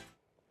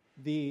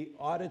The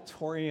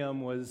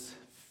auditorium was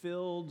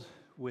filled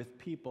with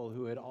people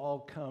who had all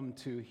come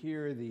to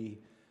hear the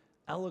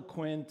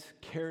eloquent,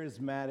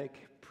 charismatic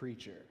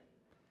preacher.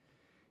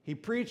 He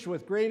preached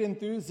with great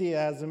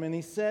enthusiasm, and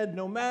he said,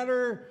 no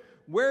matter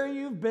where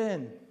you've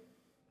been,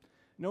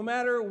 no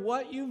matter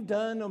what you've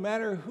done, no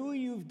matter who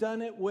you've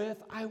done it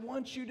with, I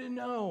want you to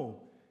know.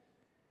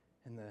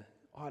 And the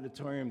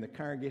auditorium, the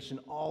congregation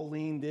all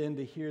leaned in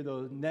to hear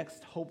those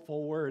next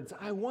hopeful words.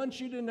 I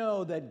want you to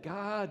know that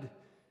God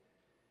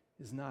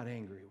is not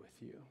angry with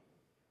you.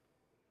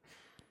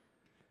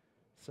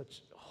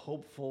 Such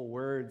hopeful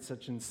words,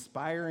 such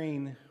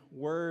inspiring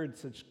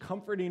words, such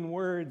comforting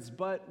words,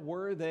 but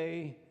were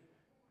they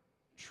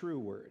true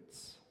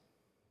words?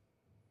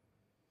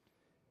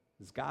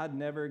 Does God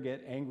never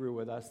get angry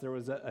with us? There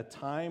was a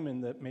time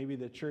in maybe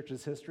the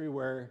church's history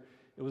where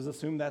it was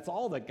assumed that's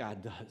all that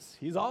God does.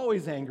 He's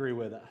always angry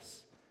with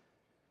us.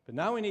 But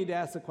now we need to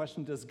ask the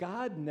question, does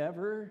God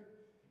never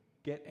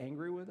get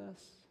angry with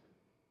us?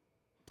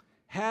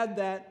 Had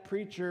that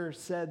preacher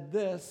said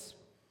this,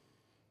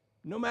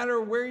 no matter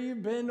where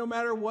you've been, no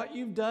matter what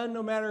you've done,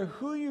 no matter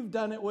who you've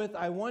done it with,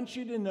 I want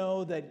you to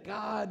know that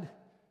God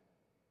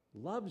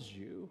loves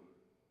you.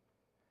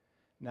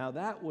 Now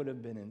that would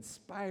have been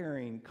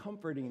inspiring,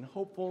 comforting,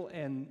 hopeful,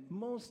 and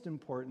most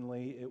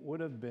importantly, it would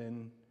have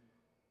been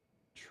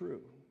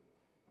true.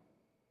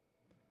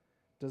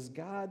 Does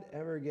God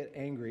ever get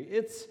angry?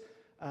 It's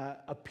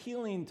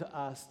appealing to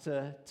us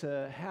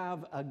to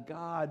have a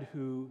God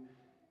who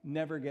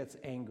never gets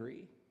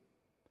angry.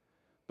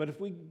 But if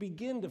we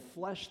begin to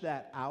flesh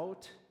that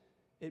out,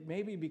 it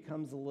maybe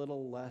becomes a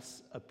little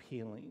less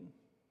appealing.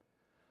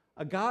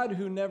 A God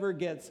who never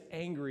gets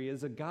angry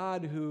is a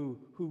God who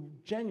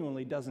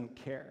genuinely doesn't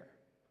care.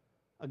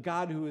 A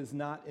God who is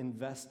not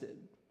invested.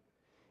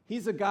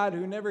 He's a God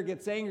who never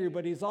gets angry,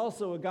 but he's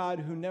also a God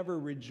who never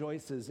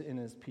rejoices in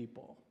his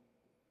people.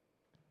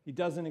 He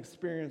doesn't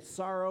experience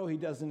sorrow. He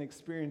doesn't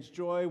experience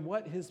joy.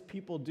 What his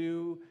people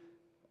do,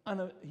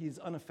 he's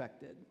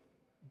unaffected.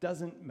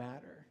 Doesn't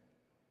matter.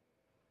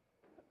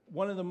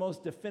 One of the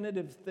most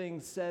definitive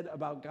things said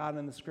about God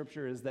in the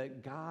scripture is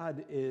that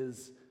God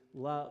is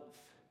love.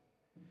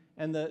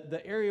 And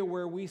the area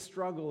where we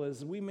struggle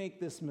is we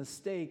make this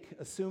mistake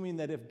assuming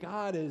that if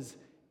God is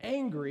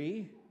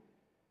angry,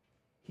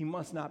 he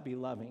must not be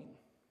loving.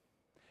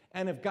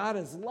 And if God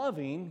is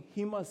loving,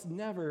 he must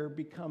never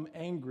become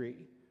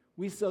angry.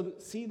 We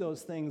see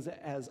those things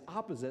as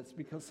opposites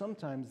because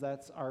sometimes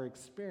that's our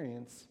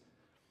experience.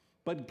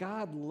 But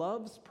God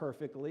loves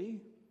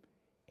perfectly,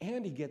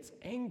 and he gets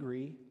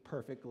angry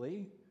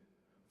perfectly.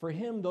 For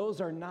him, those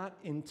are not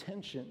in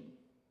tension.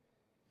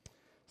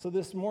 So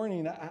this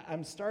morning,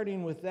 I'm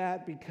starting with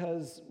that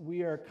because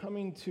we are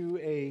coming to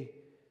a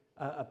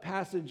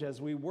passage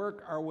as we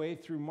work our way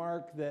through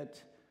Mark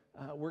that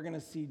we're going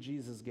to see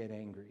Jesus get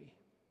angry.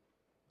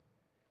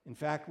 In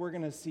fact, we're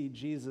going to see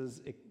Jesus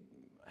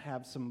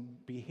have some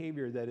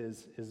behavior that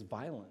is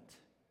violent.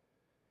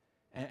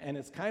 And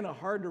it's kind of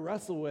hard to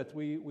wrestle with.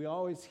 We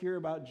always hear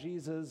about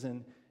Jesus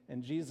and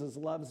Jesus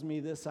loves me,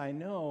 this I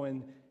know.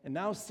 And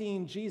now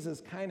seeing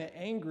Jesus kind of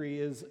angry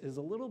is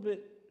a little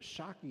bit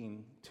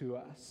shocking to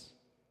us.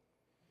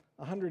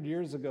 100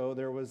 years ago,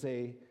 there was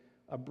a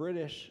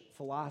British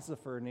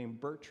philosopher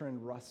named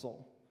Bertrand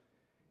Russell.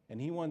 And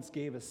he once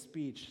gave a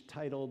speech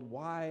titled,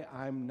 Why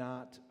I'm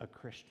Not a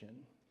Christian.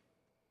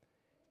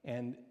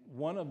 And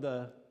one of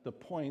the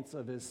points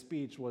of his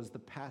speech was the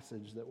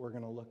passage that we're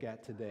going to look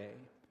at today.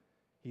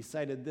 He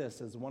cited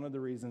this as one of the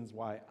reasons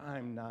why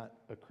I'm not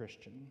a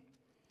Christian.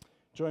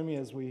 Join me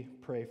as we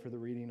pray for the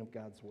reading of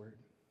God's word.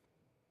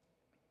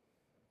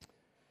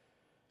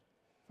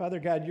 Father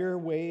God, your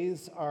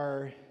ways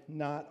are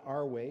not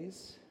our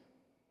ways.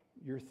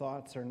 Your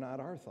thoughts are not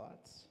our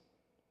thoughts.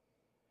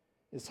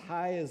 As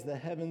high as the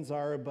heavens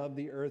are above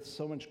the earth,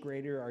 so much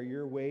greater are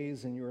your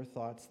ways and your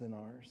thoughts than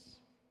ours.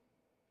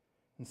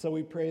 And so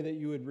we pray that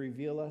you would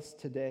reveal us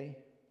today.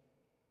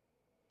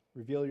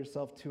 Reveal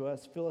yourself to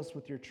us. Fill us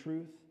with your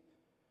truth.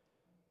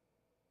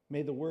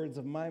 May the words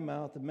of my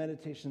mouth, the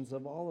meditations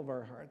of all of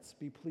our hearts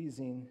be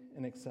pleasing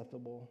and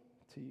acceptable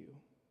to you.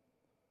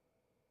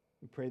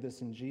 We pray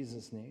this in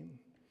Jesus' name.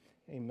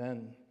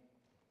 Amen.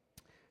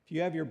 If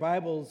you have your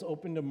Bibles,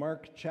 open to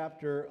Mark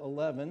chapter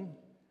 11,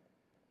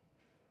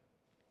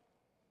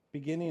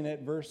 beginning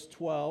at verse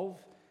 12.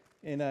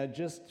 And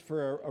just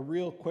for a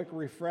real quick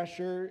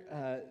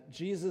refresher,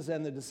 Jesus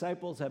and the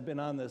disciples have been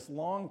on this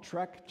long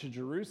trek to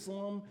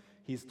Jerusalem.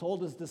 He's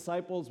told his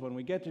disciples, when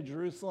we get to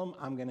Jerusalem,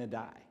 I'm going to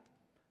die.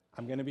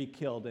 I'm going to be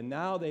killed. And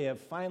now they have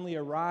finally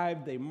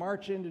arrived. They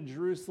march into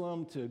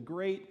Jerusalem to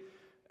great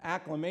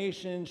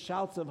acclamation,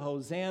 shouts of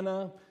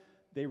Hosanna.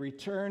 They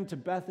return to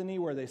Bethany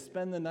where they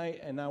spend the night.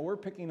 And now we're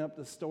picking up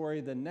the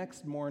story the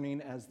next morning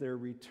as they're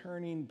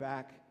returning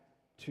back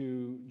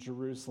to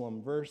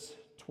Jerusalem. Verse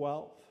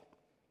 12.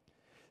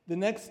 The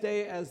next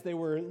day, as they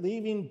were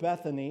leaving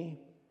Bethany,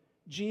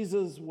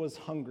 Jesus was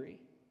hungry.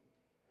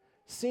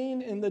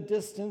 Seeing in the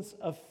distance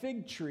a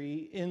fig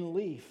tree in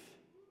leaf,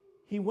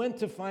 he went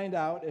to find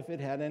out if it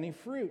had any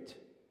fruit.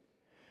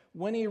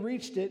 When he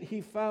reached it,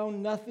 he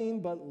found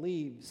nothing but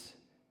leaves,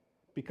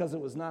 because it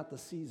was not the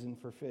season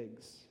for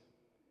figs.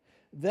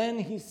 Then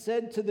he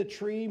said to the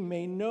tree,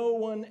 "May no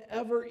one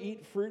ever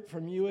eat fruit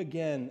from you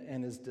again."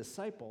 And his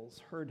disciples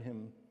heard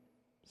him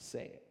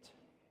say it.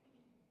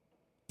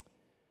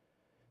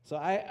 So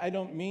I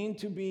don't mean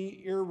to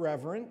be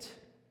irreverent,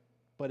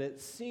 but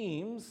it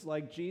seems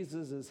like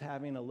Jesus is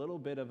having a little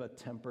bit of a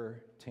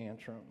temper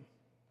tantrum.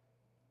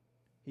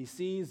 He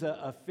sees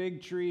a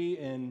fig tree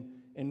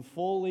in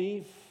full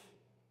leaf.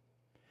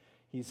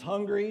 He's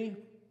hungry.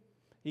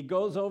 He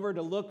goes over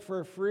to look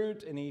for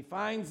fruit, and he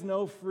finds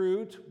no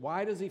fruit.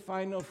 Why does he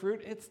find no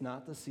fruit? It's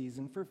not the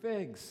season for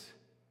figs.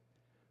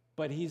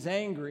 But he's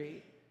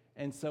angry,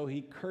 and so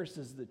he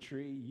curses the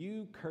tree.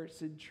 "You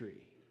cursed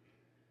tree,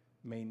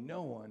 may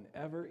no one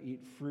ever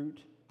eat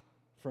fruit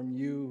from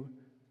you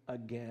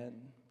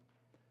again."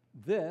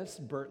 This,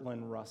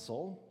 Bertrand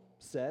Russell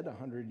said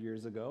 100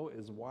 years ago,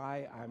 is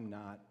why I'm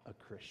not a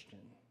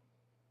Christian.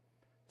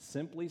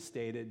 Simply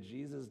stated,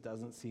 Jesus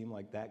doesn't seem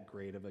like that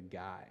great of a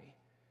guy.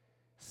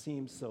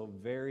 Seems so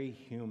very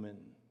human,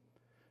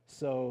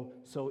 so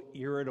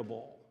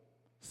irritable,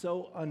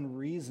 so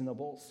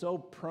unreasonable, so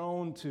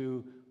prone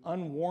to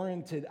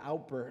unwarranted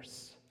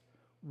outbursts.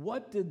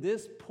 What did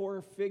this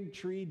poor fig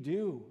tree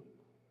do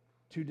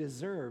to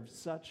deserve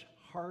such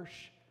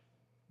harsh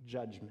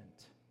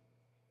judgment?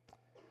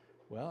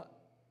 Well,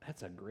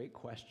 that's a great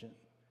question,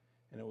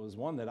 and it was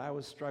one that I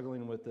was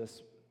struggling with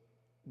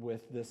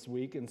this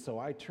week, and so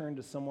I turned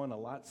to someone a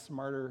lot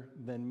smarter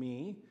than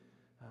me.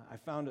 I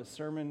found a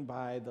sermon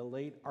by the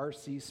late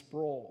R.C.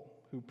 Sproul,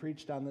 who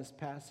preached on this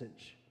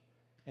passage,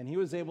 and he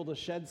was able to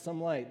shed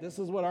some light. This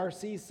is what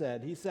R.C.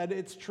 said. He said,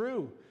 "It's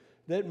true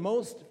that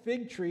most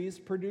fig trees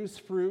produce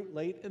fruit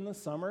late in the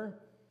summer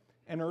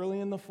and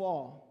early in the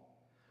fall,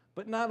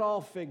 but not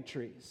all fig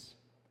trees.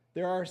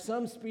 There are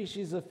some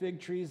species of fig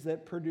trees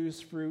that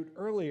produce fruit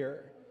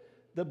earlier.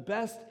 The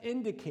best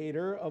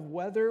indicator of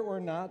whether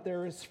or not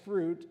there is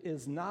fruit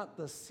is not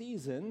the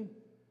season,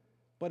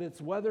 but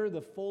it's whether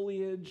the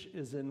foliage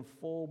is in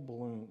full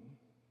bloom.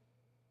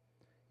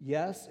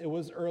 Yes, it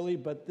was early,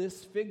 but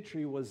this fig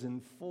tree was in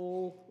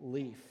full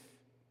leaf.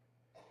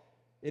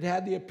 It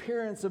had the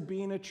appearance of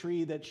being a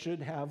tree that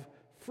should have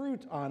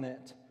fruit on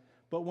it.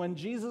 But when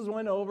Jesus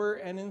went over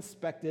and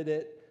inspected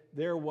it,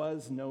 there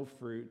was no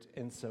fruit,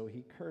 and so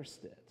he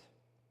cursed it."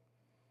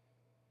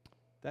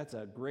 That's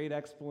a great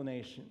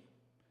explanation.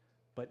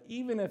 But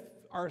even if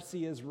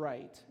R.C. is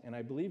right, and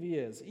I believe he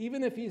is,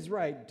 even if he's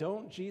right,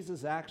 don't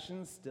Jesus'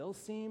 actions still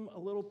seem a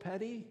little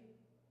petty?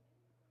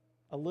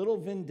 A little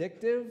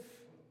vindictive?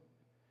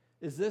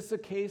 Is this a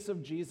case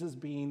of Jesus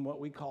being what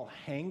we call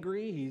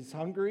hangry? He's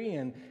hungry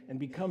and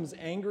becomes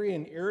angry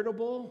and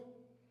irritable?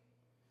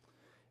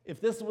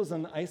 If this was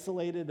an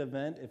isolated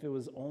event, if it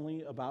was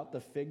only about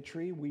the fig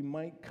tree, we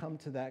might come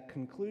to that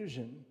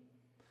conclusion.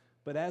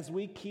 But as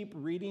we keep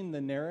reading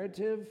the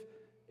narrative,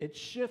 it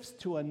shifts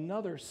to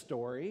another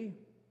story,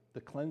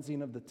 the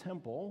cleansing of the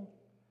temple,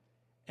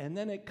 and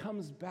then it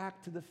comes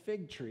back to the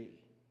fig tree.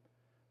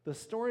 The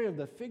story of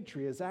the fig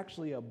tree is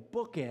actually a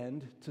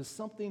bookend to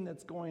something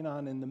that's going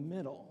on in the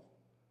middle,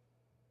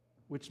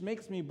 which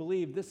makes me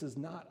believe this is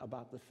not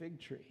about the fig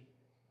tree.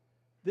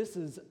 This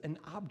is an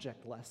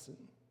object lesson.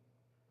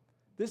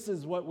 This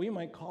is what we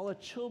might call a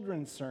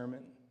children's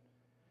sermon.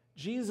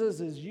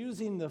 Jesus is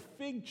using the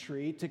fig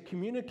tree to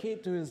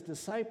communicate to his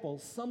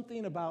disciples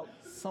something about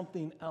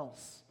something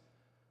else,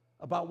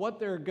 about what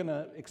they're going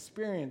to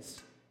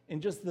experience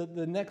in just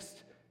the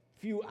next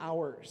few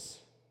hours.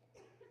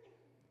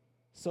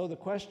 So the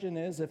question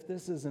is, if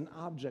this is an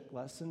object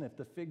lesson, if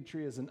the fig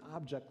tree is an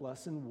object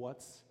lesson,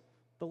 what's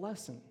the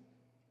lesson?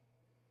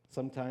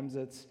 Sometimes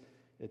it's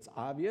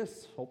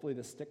obvious, hopefully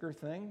the sticker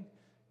thing,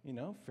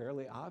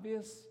 fairly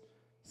obvious.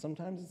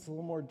 Sometimes it's a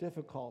little more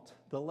difficult.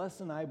 The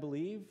lesson, I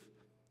believe,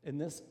 in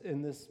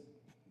this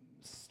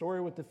story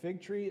with the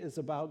fig tree is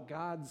about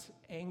God's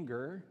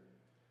anger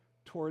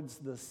towards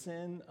the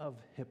sin of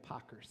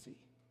hypocrisy.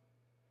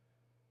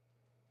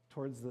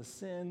 Towards the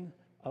sin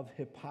of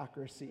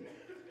hypocrisy.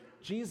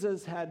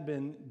 Jesus had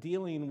been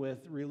dealing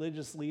with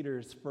religious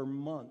leaders for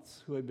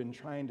months who had been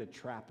trying to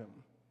trap him,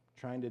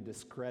 trying to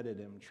discredit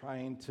him,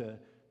 trying to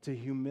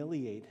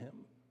humiliate him.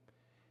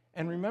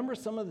 And remember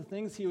some of the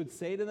things he would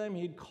say to them?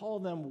 He'd call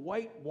them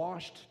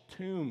whitewashed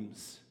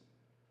tombs.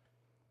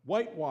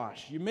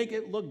 Whitewash. You make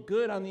it look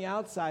good on the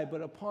outside,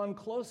 but upon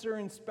closer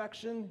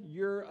inspection,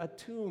 you're a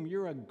tomb,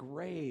 you're a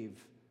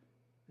grave.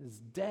 It's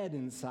dead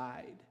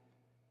inside.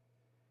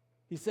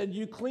 He said,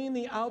 you clean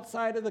the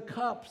outside of the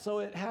cup so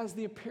it has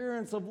the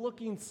appearance of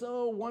looking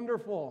so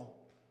wonderful.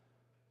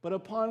 But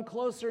upon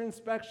closer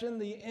inspection,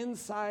 the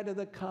inside of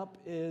the cup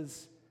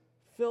is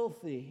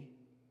filthy.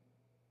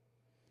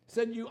 He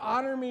said, you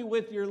honor me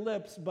with your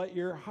lips, but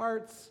your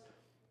hearts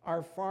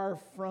are far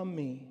from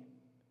me.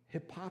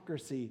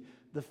 Hypocrisy.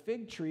 The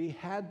fig tree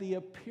had the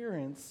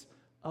appearance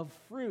of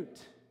fruit,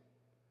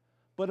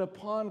 but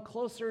upon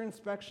closer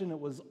inspection, it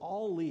was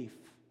all leaf,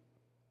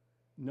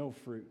 no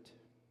fruit.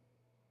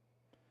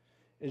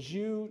 As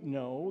you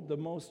know, the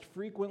most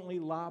frequently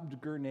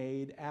lobbed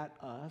grenade at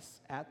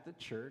us, at the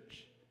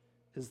church,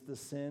 is the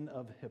sin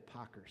of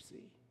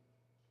hypocrisy.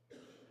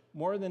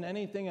 More than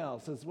anything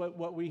else, is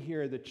what we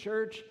hear. The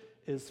church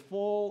is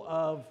full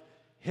of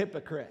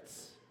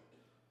hypocrites.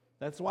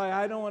 That's why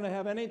I don't want to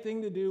have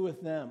anything to do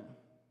with them.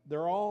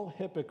 They're all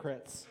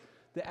hypocrites.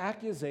 The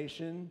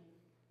accusation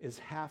is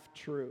half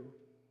true.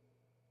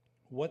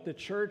 What the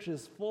church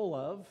is full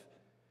of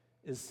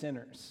is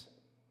sinners.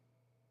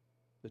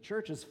 The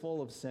church is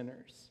full of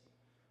sinners.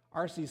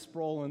 R.C.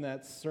 Sproul in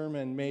that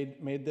sermon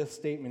made this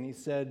statement. He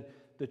said,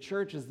 the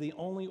church is the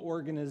only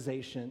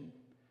organization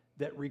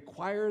that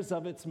requires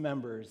of its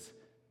members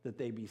that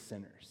they be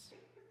sinners.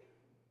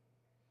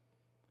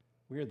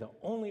 We are the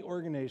only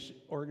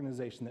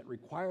organization that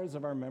requires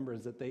of our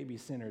members that they be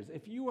sinners.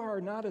 If you are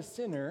not a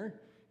sinner,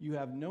 you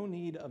have no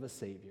need of a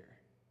Savior.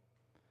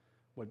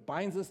 What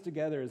binds us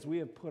together is we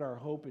have put our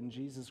hope in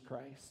Jesus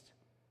Christ,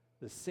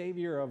 the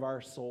Savior of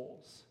our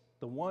souls,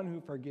 the one who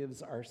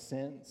forgives our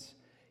sins.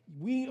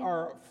 We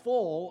are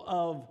full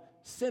of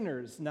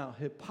sinners. Now,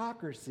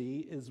 hypocrisy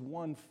is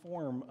one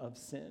form of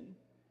sin,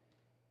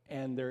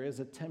 and there is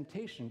a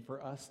temptation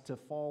for us to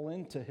fall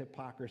into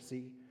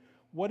hypocrisy.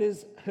 What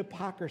is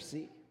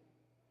hypocrisy?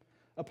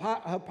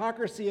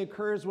 Hypocrisy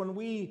occurs when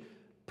we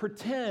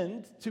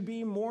pretend to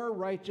be more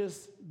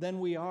righteous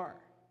than we are,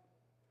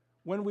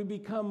 when we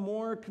become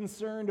more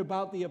concerned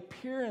about the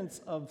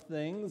appearance of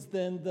things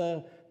than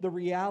the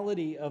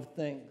reality of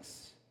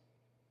things.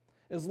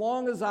 As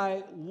long as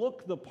I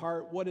look the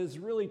part, what is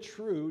really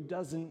true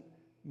doesn't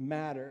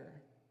matter.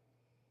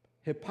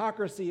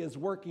 Hypocrisy is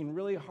working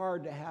really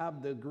hard to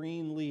have the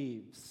green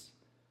leaves,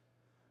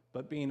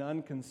 but being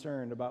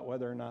unconcerned about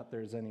whether or not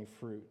there's any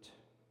fruit.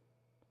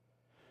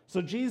 So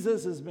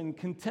Jesus has been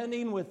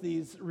contending with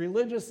these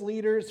religious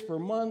leaders for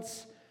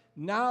months.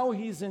 Now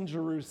he's in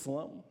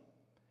Jerusalem.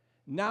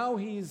 Now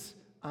he's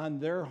on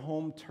their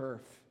home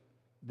turf.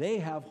 They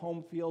have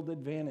home field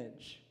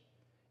advantage.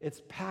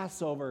 It's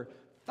Passover.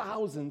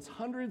 Thousands,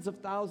 hundreds of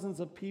thousands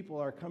of people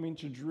are coming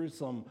to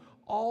Jerusalem,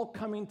 all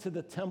coming to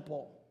the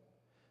temple.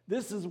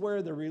 This is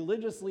where the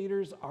religious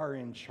leaders are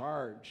in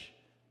charge.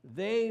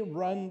 They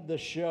run the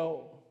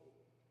show.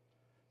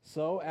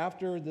 So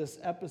after this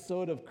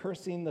episode of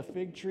cursing the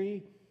fig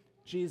tree,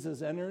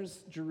 Jesus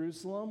enters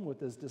Jerusalem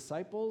with his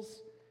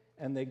disciples,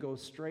 and they go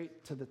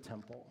straight to the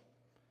temple.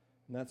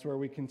 And that's where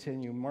we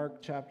continue.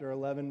 Mark chapter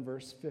 11,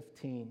 verse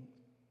 15.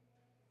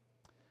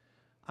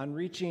 On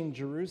reaching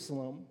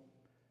Jerusalem,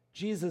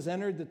 Jesus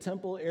entered the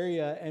temple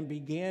area and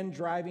began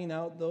driving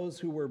out those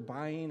who were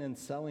buying and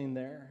selling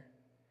there.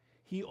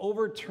 He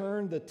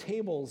overturned the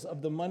tables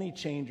of the money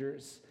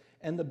changers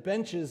and the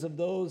benches of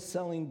those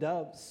selling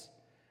doves,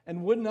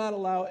 and would not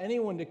allow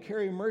anyone to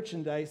carry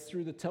merchandise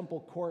through the temple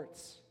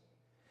courts.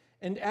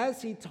 And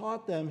as he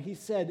taught them, he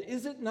said,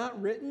 "Is it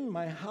not written,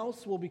 'My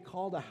house will be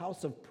called a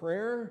house of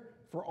prayer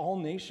for all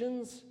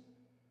nations'?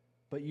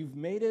 But you've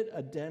made it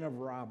a den of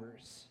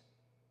robbers."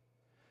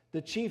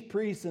 The chief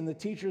priests and the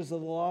teachers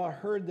of the law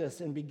heard this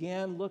and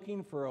began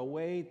looking for a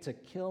way to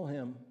kill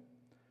him,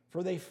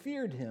 for they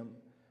feared him,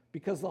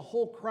 because the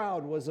whole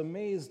crowd was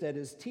amazed at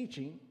his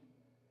teaching.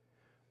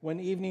 When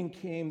evening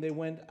came, they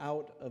went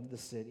out of the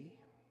city.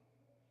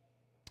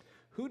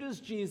 Who does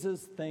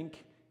Jesus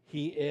think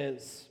he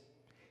is?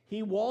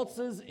 He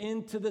waltzes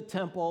into the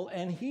temple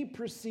and he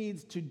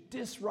proceeds to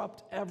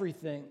disrupt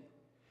everything.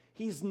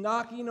 He's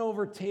knocking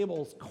over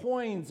tables.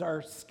 Coins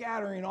are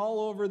scattering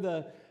all over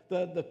the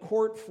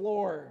court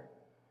floor.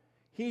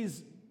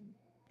 He's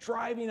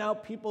driving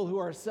out people who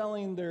are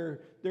selling their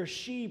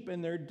sheep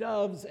and their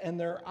doves and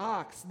their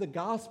ox. The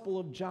Gospel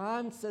of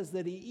John says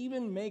that he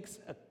even makes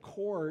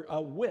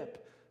a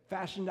whip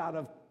fashioned out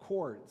of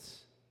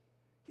cords.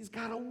 He's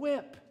got a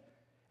whip,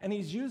 and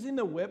he's using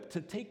the whip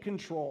to take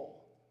control.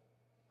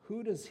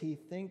 Who does he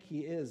think he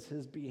is?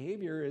 His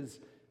behavior is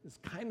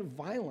kind of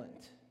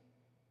violent.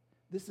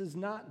 This is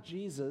not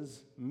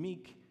Jesus,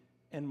 meek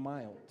and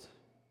mild.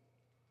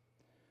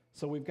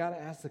 So we've got to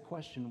ask the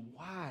question,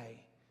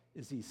 why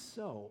is he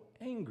so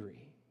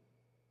angry?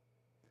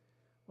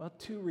 Well,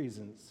 two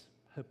reasons.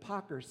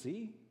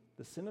 Hypocrisy,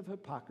 the sin of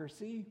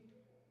hypocrisy,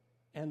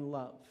 and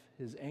love.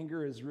 His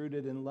anger is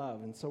rooted in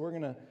love. And so we're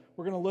going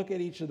to look at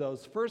each of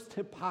those. First,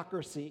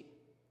 hypocrisy.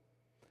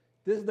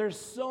 There's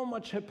so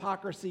much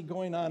hypocrisy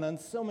going on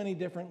so many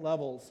different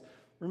levels.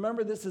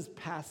 Remember, this is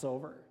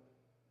Passover.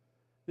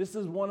 This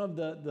is one of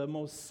the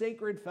most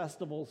sacred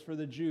festivals for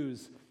the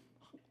Jews.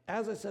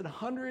 As I said,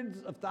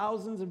 hundreds of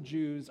thousands of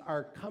Jews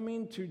are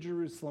coming to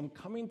Jerusalem,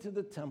 coming to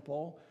the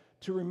temple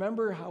to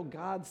remember how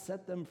God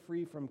set them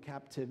free from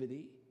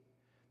captivity.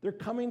 They're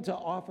coming to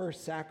offer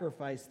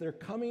sacrifice. They're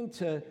coming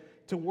to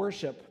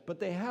worship, but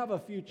they have a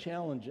few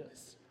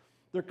challenges.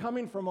 They're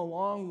coming from a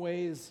long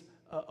ways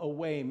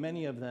away,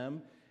 many of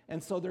them,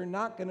 and so they're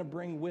not going to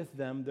bring with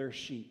them their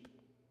sheep.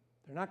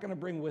 They're not going to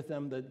bring with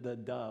them the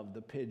dove,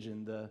 the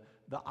pigeon, the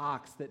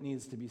ox that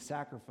needs to be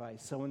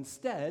sacrificed. So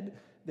instead,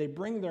 they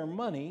bring their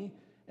money,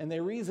 and they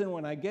reason,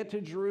 when I get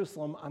to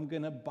Jerusalem, I'm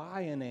going to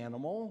buy an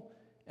animal,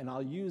 and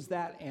I'll use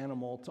that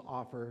animal to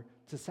offer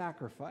to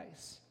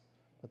sacrifice.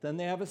 But then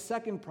they have a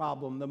second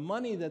problem. The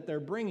money that they're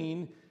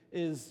bringing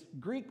is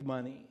Greek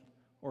money,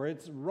 or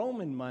it's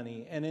Roman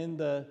money. And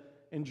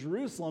in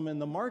Jerusalem, in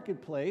the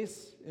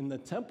marketplace, in the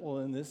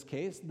temple in this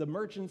case, the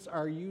merchants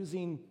are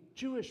using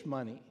Jewish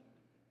money.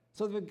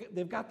 So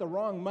they've got the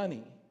wrong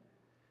money.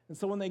 And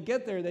so when they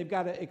get there, they've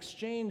got to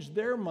exchange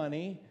their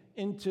money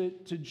into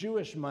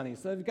Jewish money.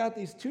 So they've got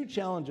these two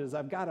challenges.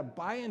 I've got to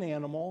buy an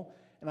animal,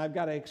 and I've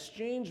got to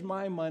exchange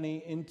my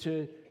money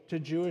into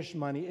Jewish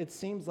money. It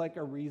seems like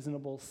a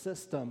reasonable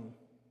system.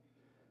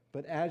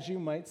 But as you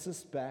might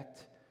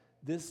suspect,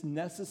 this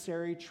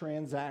necessary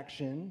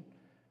transaction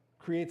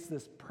creates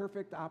this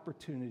perfect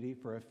opportunity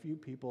for a few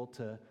people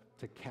to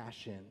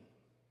cash in,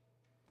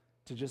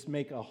 to just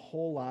make a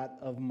whole lot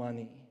of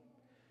money.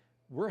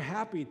 We're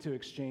happy to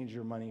exchange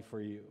your money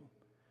for you.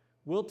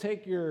 We'll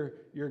take your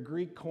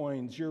Greek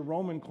coins, your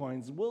Roman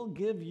coins. We'll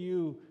give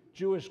you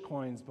Jewish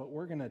coins, but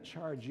we're going to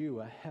charge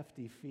you a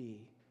hefty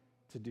fee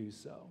to do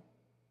so.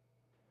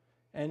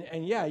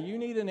 And yeah, you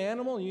need an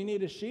animal, you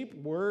need a sheep.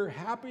 We're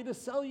happy to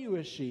sell you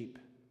a sheep,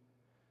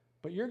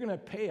 but you're going to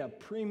pay a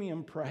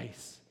premium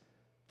price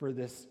for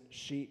this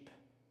sheep.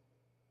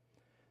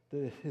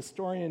 The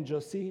historian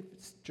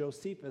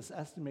Josephus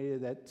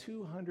estimated that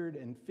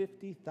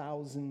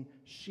 250,000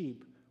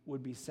 sheep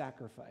would be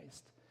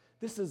sacrificed.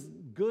 This is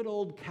good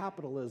old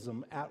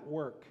capitalism at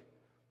work.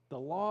 The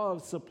law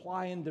of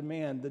supply and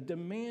demand. The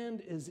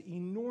demand is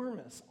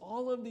enormous.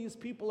 All of these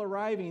people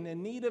arriving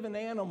in need of an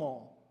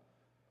animal,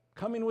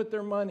 coming with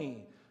their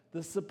money.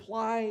 The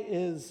supply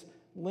is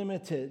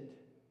limited.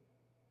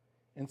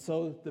 And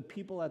so the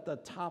people at the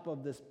top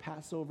of this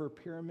Passover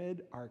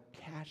pyramid are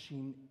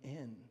cashing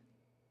in.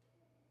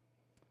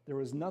 There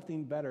was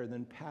nothing better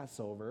than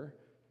Passover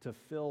to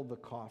fill the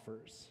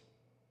coffers.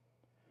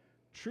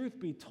 Truth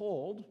be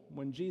told,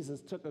 when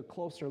Jesus took a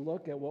closer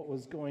look at what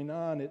was going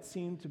on, it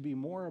seemed to be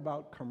more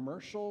about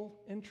commercial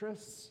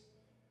interests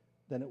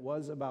than it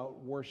was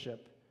about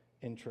worship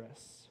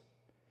interests.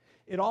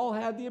 It all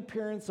had the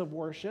appearance of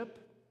worship.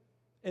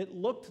 It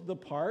looked the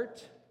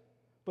part,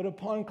 but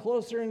upon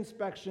closer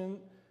inspection,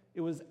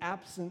 it was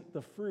absent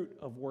the fruit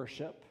of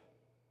worship.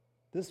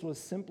 This was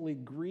simply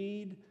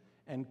greed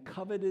and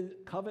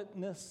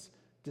covetousness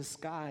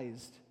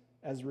disguised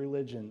as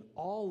religion.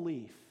 All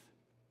leaf,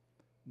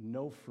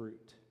 no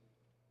fruit.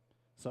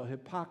 So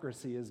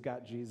hypocrisy has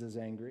got Jesus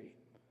angry.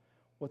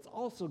 What's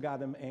also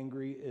got him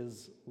angry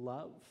is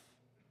love.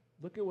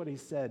 Look at what he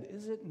said.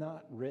 Is it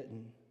not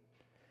written,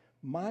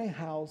 my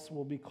house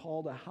will be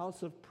called a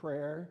house of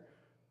prayer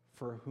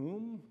for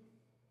whom?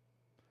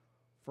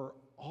 For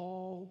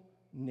all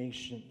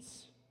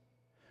nations.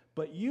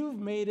 But you've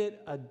made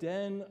it a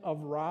den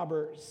of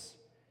robbers.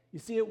 You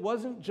see, it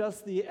wasn't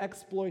just the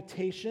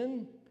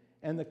exploitation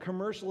and the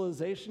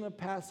commercialization of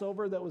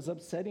Passover that was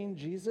upsetting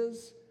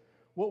Jesus.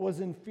 What was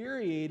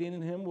infuriating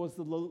in him was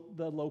the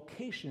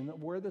location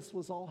of where this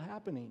was all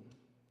happening.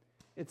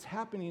 It's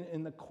happening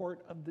in the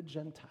court of the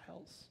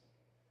Gentiles.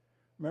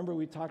 Remember,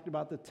 we talked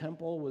about the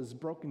temple was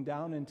broken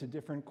down into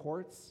different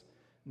courts.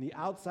 And the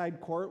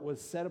outside court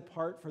was set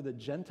apart for the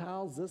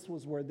Gentiles. This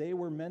was where they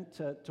were meant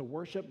to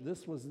worship.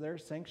 This was their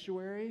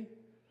sanctuary.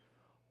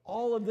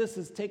 All of this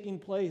is taking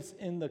place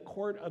in the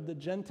court of the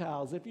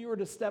Gentiles. If you were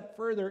to step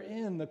further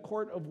in, the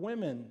court of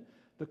women,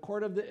 the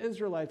court of the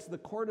Israelites, the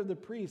court of the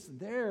priests,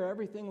 there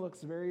everything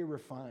looks very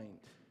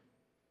refined.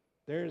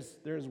 There's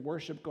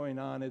worship going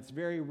on. It's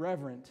very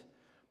reverent.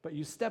 But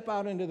you step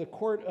out into the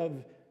court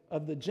of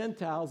the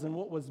Gentiles, and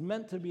what was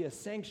meant to be a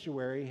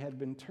sanctuary had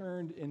been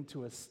turned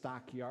into a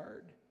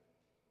stockyard.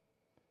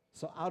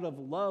 So out of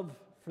love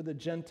for the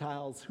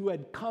Gentiles who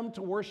had come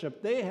to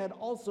worship, they had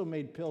also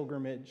made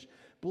pilgrimage,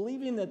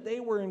 believing that they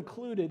were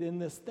included in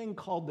this thing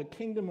called the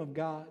kingdom of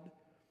God.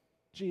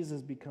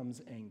 Jesus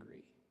becomes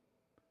angry.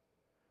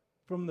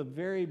 From the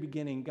very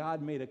beginning,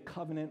 God made a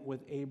covenant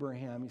with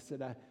Abraham. He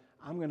said,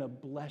 I'm going to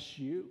bless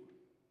you.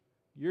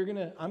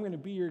 I'm going to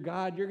be your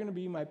God. You're going to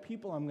be my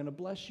people. I'm going to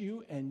bless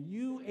you. And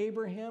you,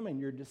 Abraham, and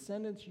your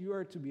descendants, you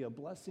are to be a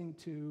blessing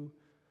to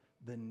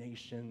the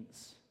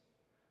nations.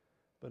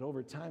 But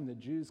over time, the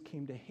Jews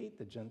came to hate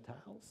the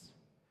Gentiles.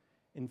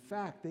 In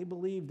fact, they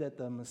believed that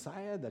the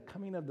Messiah, the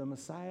coming of the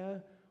Messiah,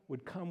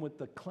 would come with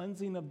the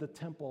cleansing of the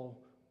temple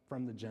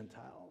from the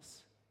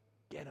Gentiles.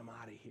 Get them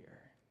out of here.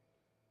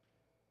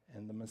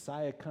 And the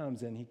Messiah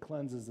comes and he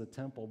cleanses the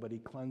temple, but he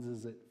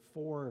cleanses it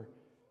for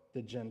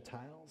the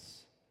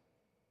Gentiles.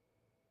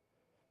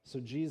 So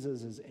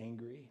Jesus is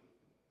angry,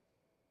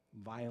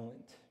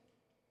 violent,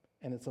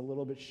 and it's a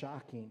little bit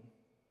shocking.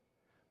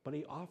 But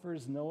he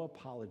offers no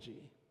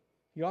apology.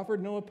 He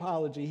offered no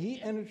apology.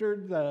 He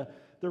entered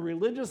the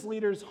religious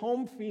leaders'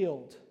 home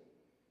field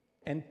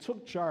and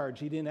took charge.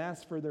 He didn't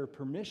ask for their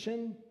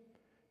permission,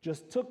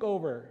 just took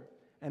over.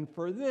 And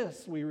for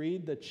this, we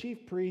read, the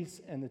chief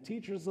priests and the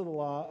teachers of the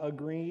law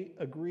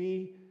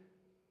agree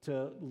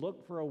to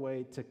look for a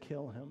way to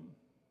kill him.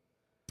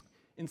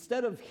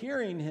 Instead of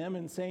hearing him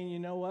and saying, you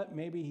know what,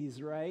 maybe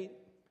he's right.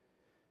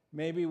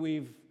 Maybe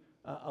we've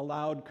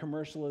allowed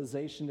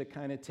commercialization to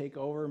kind of take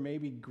over.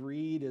 Maybe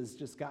greed has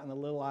just gotten a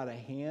little out of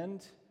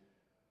hand.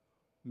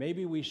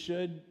 Maybe we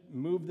should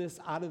move this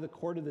out of the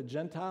court of the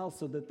Gentiles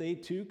so that they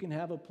too can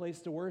have a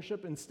place to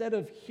worship. Instead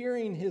of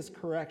hearing his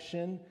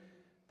correction,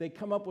 they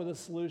come up with a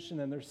solution,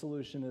 and their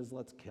solution is,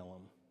 let's kill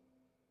him.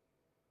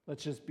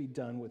 Let's just be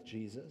done with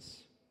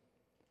Jesus.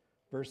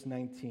 Verse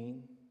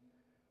 19,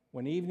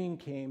 when evening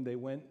came, they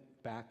went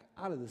back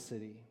out of the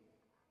city.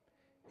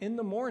 In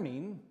the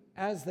morning,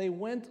 as they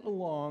went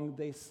along,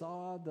 they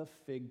saw the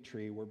fig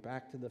tree. We're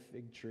back to the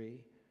fig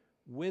tree,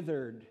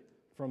 withered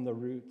from the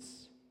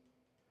roots.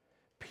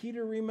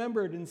 Peter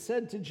remembered and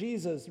said to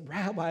Jesus,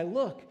 Rabbi,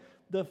 look,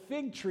 the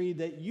fig tree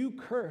that you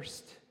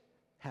cursed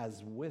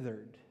has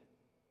withered.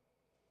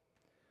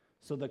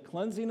 So the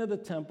cleansing of the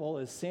temple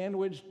is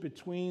sandwiched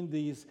between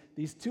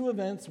these two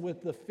events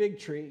with the fig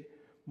tree.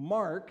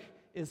 Mark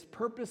is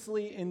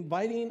purposely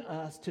inviting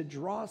us to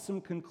draw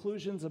some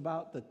conclusions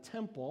about the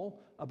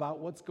temple, about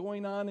what's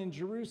going on in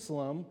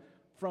Jerusalem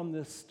from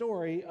the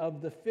story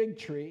of the fig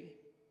tree.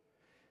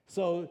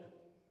 So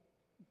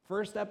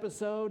first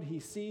episode, he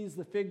sees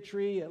the fig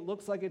tree. It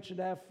looks like it should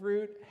have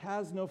fruit,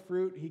 has no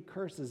fruit. He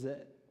curses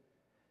it.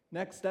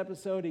 Next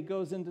episode, he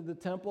goes into the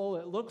temple.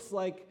 It looks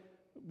like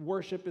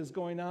worship is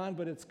going on,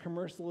 but it's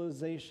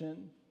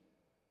commercialization.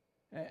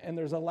 And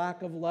there's a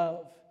lack of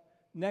love.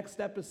 Next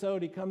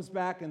episode, he comes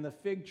back and the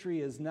fig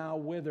tree is now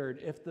withered.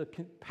 If the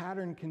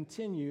pattern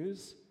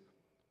continues,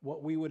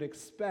 what we would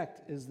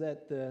expect is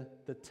that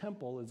the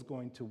temple is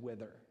going to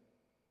wither.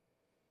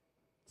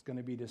 It's going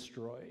to be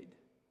destroyed.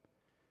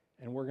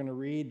 And we're going to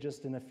read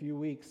just in a few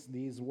weeks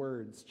these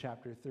words,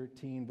 chapter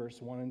 13,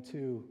 verse 1 and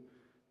 2.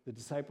 The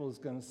disciple is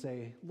going to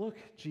say, look,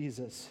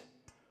 Jesus,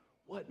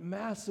 what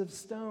massive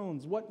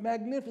stones, what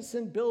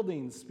magnificent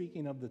buildings,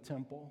 speaking of the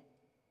temple.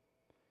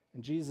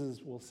 And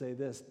Jesus will say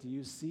this, do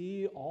you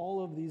see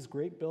all of these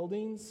great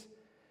buildings?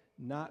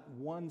 Not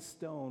one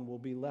stone will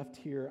be left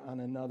here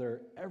on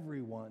another.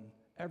 Every one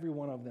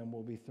of them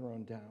will be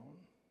thrown down.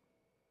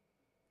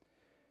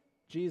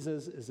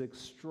 Jesus is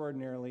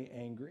extraordinarily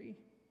angry.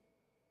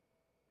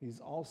 He's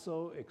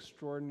also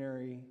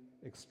extraordinarily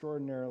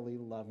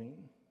loving.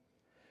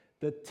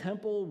 The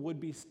temple would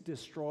be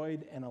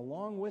destroyed, and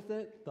along with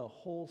it, the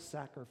whole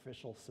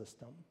sacrificial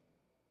system.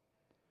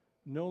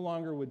 No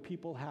longer would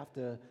people have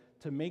to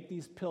make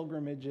these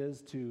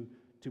pilgrimages to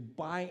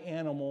buy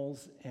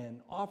animals and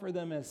offer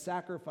them as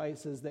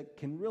sacrifices that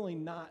can really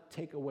not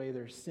take away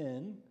their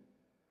sin.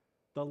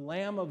 The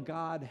Lamb of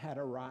God had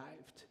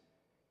arrived.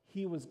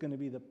 He was going to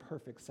be the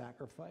perfect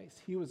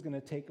sacrifice. He was going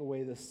to take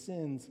away the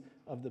sins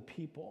of the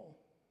people.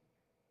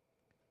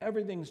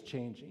 Everything's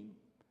changing.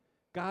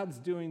 God's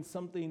doing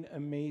something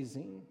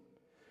amazing.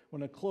 I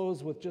want to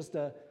close with just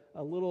a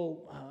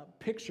little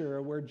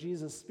picture where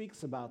Jesus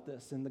speaks about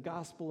this. In the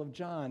Gospel of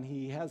John,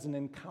 he has an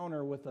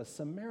encounter with a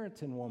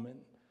Samaritan woman.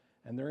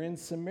 And they're in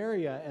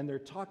Samaria, and they're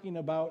talking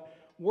about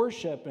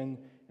worship. And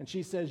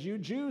she says, you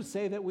Jews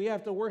say that we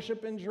have to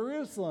worship in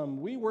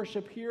Jerusalem. We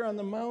worship here on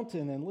the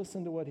mountain. And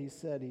listen to what he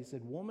said. He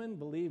said, woman,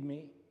 believe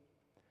me,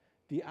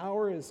 the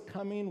hour is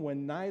coming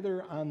when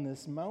neither on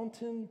this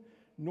mountain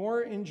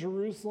nor in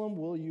Jerusalem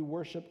will you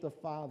worship the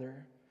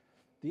Father.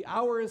 The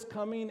hour is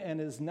coming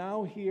and is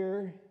now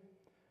here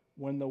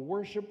when the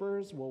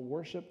worshipers will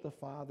worship the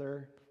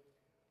Father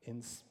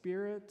in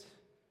spirit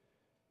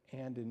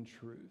and in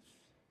truth.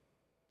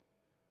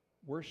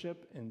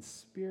 Worship in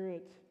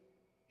spirit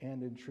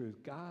and in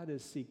truth. God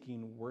is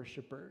seeking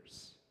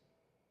worshipers.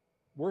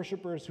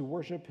 Worshipers who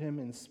worship him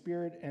in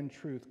spirit and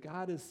truth.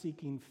 God is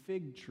seeking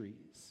fig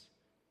trees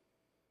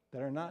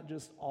that are not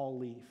just all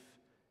leaf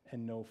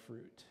and no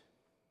fruit.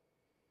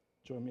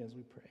 Join me as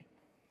we pray.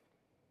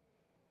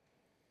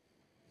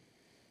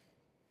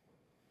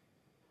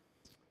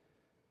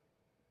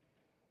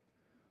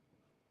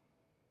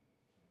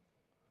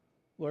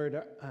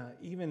 Lord,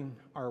 even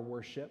our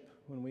worship,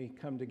 when we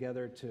come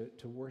together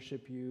to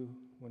worship you,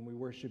 when we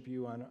worship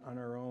you on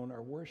our own,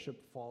 our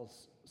worship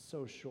falls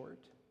so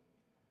short.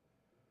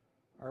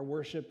 Our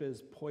worship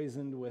is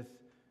poisoned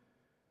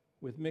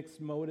with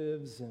mixed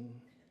motives,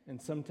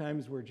 and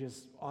sometimes we're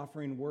just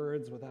offering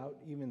words without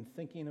even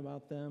thinking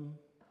about them.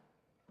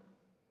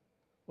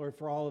 Lord,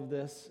 for all of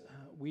this,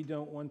 we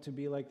don't want to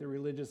be like the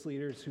religious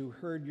leaders who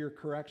heard your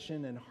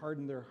correction and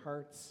hardened their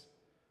hearts.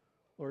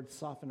 Lord,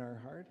 soften our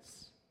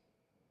hearts.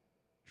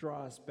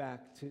 Draw us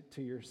back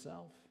to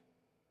yourself,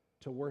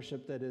 to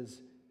worship that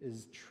is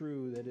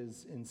true, that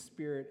is in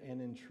spirit and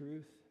in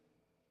truth.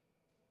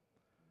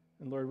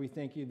 And Lord, we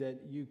thank you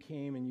that you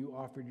came and you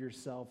offered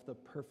yourself the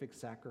perfect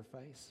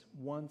sacrifice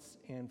once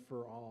and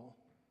for all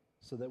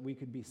so that we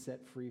could be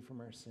set free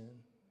from our sin.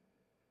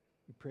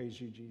 We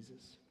praise you,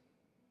 Jesus.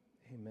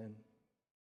 Amen.